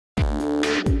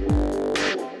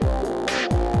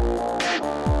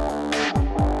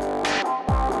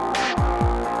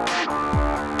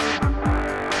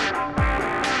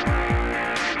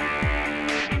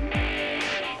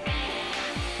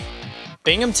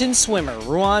Binghamton swimmer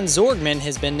Ruan Zorgman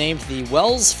has been named the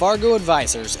Wells Fargo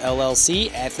Advisors LLC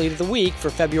Athlete of the Week for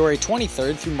February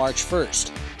 23rd through March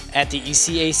 1st. At the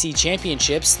ECAC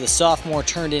Championships, the sophomore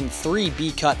turned in 3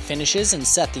 B-cut finishes and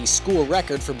set the school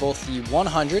record for both the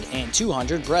 100 and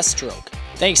 200 breaststroke.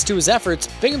 Thanks to his efforts,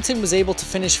 Binghamton was able to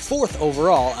finish 4th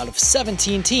overall out of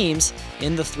 17 teams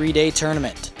in the 3-day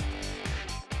tournament.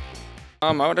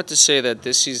 I would have to say that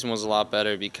this season was a lot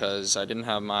better because I didn't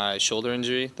have my shoulder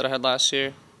injury that I had last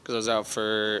year because I was out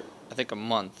for, I think, a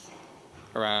month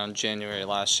around January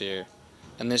last year.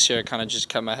 And this year I kind of just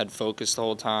kept my head focused the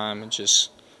whole time and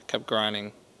just kept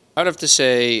grinding. I would have to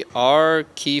say our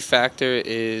key factor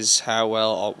is how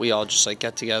well we all just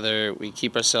get together. We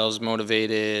keep ourselves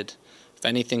motivated. If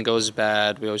anything goes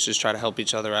bad, we always just try to help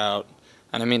each other out.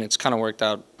 And I mean, it's kind of worked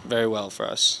out very well for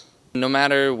us. No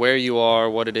matter where you are,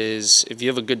 what it is, if you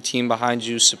have a good team behind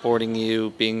you, supporting you,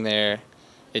 being there,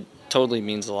 it totally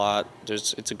means a lot.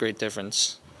 It's a great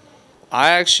difference.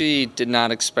 I actually did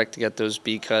not expect to get those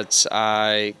B cuts.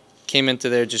 I came into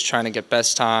there just trying to get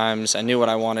best times. I knew what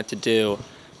I wanted to do.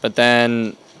 But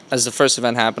then as the first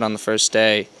event happened on the first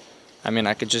day, I mean,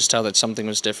 I could just tell that something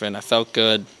was different. I felt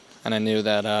good, and I knew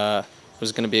that it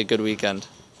was going to be a good weekend.